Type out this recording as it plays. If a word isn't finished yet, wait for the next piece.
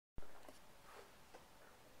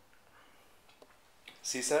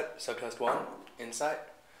CSET, Subtest 1, Insight,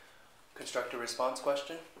 Construct a response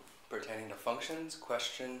question pertaining to functions,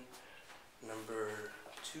 question number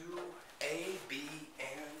 2A, B,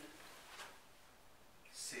 and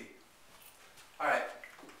C. Alright,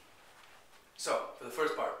 so for the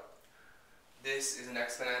first part, this is an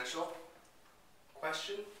exponential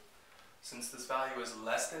question. Since this value is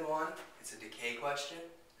less than 1, it's a decay question.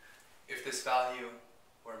 If this value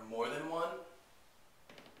were more than 1,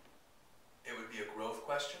 it would be a growth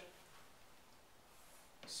question.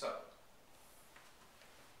 So,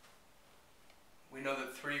 we know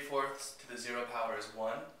that 3/4 to the 0 power is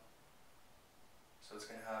 1. So it's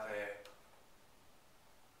going to have a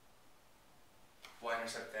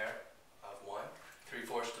y-intercept there of 1.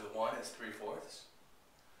 3/4 to the 1 is 3/4.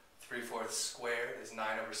 3/4 squared is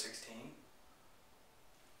 9/16.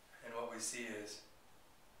 And what we see is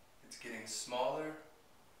it's getting smaller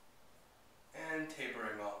and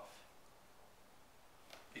tapering off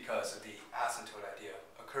because of the asymptote idea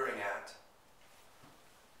occurring at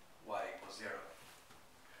y equals 0.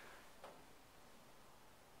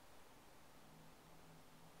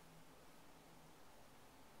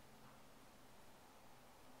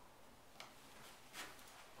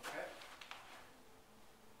 Okay?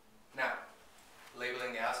 Now,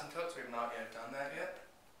 labeling the asymptotes, we have not yet done that yet.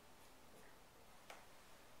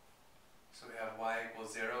 So we have y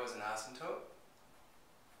equals 0 as an asymptote.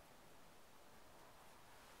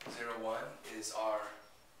 0, 1 is our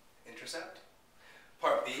intercept.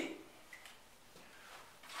 Part B,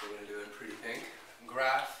 we're going to do it in pretty pink.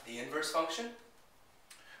 Graph the inverse function.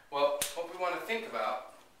 Well, what we want to think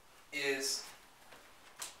about is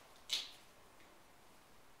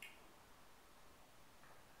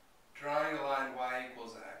drawing a line y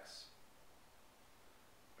equals x,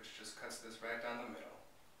 which just cuts this right down the middle.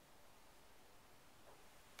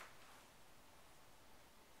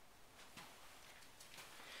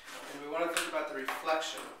 And we want to think about the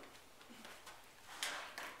reflection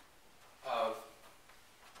of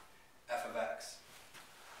f of x.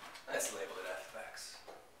 Let's label it f of x.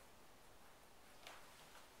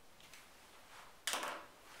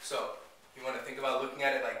 So, you want to think about looking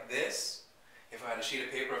at it like this. If I had a sheet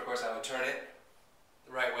of paper, of course, I would turn it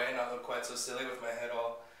the right way, not look quite so silly with my head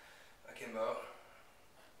all akimbo.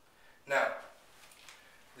 Now,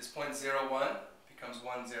 this point 0, 1 becomes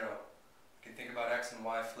 1, 0. You can think about x and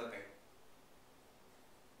y flipping.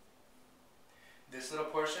 This little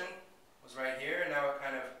portion was right here, and now it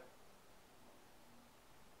kind of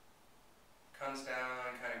comes down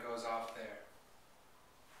and kind of goes off there.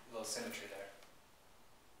 A little symmetry there.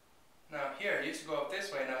 Now here, it used to go up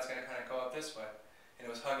this way, now it's going to kind of go up this way. And it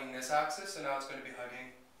was hugging this axis, so now it's going to be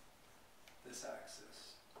hugging this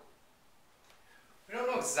axis. We don't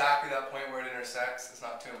know exactly that point where it intersects. It's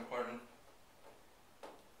not too important.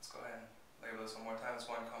 Let's go ahead and label this one more time. It's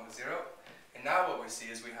 1, 0. And now what we see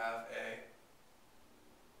is we have a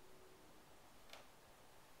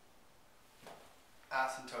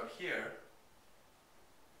asymptote here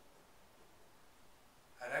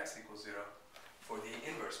at x equals 0 for the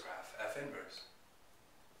inverse graph, f inverse.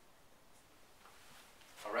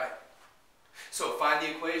 Alright, so find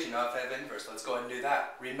the equation of f inverse. Let's go ahead and do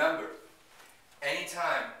that. Remember,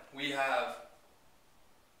 anytime we have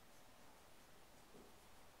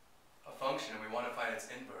a function and we want to find its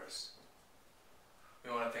inverse,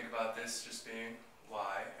 we want to think about this just being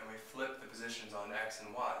y, and we flip the positions on x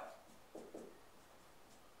and y.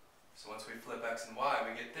 So once we flip x and y,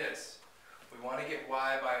 we get this. We want to get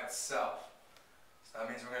y by itself. So that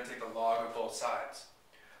means we're going to take the log of both sides.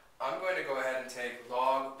 I'm going to go ahead and take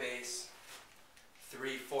log base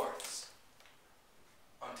 3/4.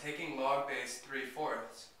 I'm taking log base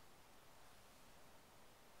 3/4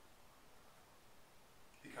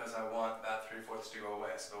 because I want that 3/4 to go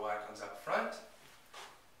away. So the y comes out front,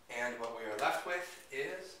 and what we are left with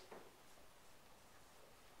is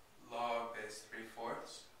log base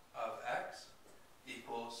 3/4 of x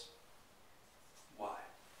equals y.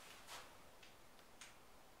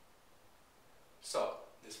 So,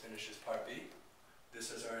 this finishes part B.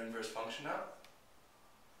 This is our inverse function now.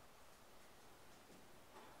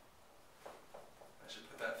 I should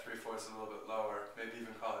put that 3/4 a little bit lower, maybe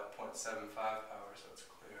even call it 0.75 power so it's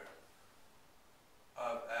clear.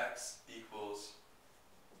 Of x equals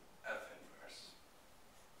f inverse.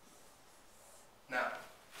 Now,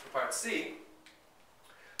 for part C,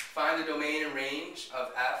 find the domain and range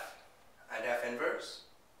of f and f inverse.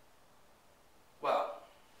 Well,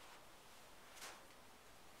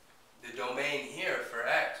 the domain here for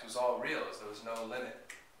x was all reals. There was no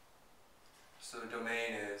limit. So the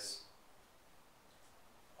domain is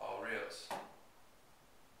all reals.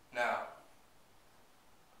 Now,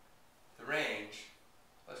 the range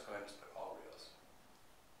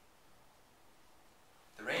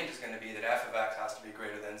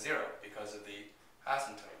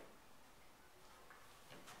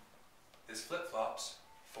this flip-flops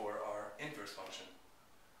for our inverse function.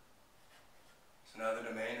 So now the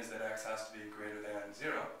domain is that x has to be greater than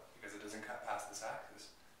 0, because it doesn't cut past this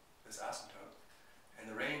axis, this asymptote. And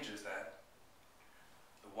the range is that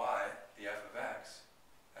the y, the f of x,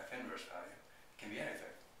 f inverse value, can be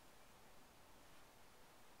anything.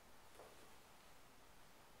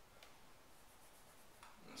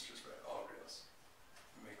 Let's just write all reals.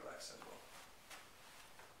 Make life simple.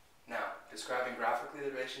 Now, describing graphically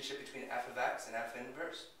the relationship between f of x and f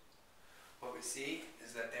inverse, what we see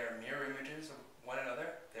is that they are mirror images of one another.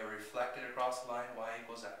 They are reflected across the line y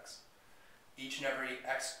equals x. Each and every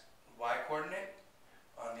x, y coordinate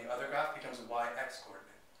on the other graph becomes a y x coordinate.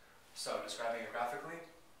 So, describing it graphically,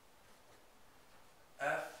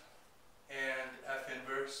 f and f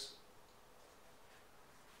inverse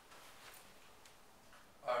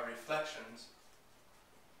are reflections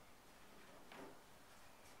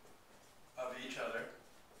of each other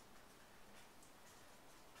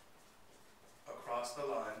across the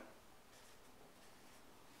line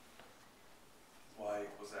y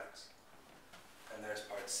equals x. And there's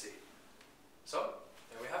part C. So,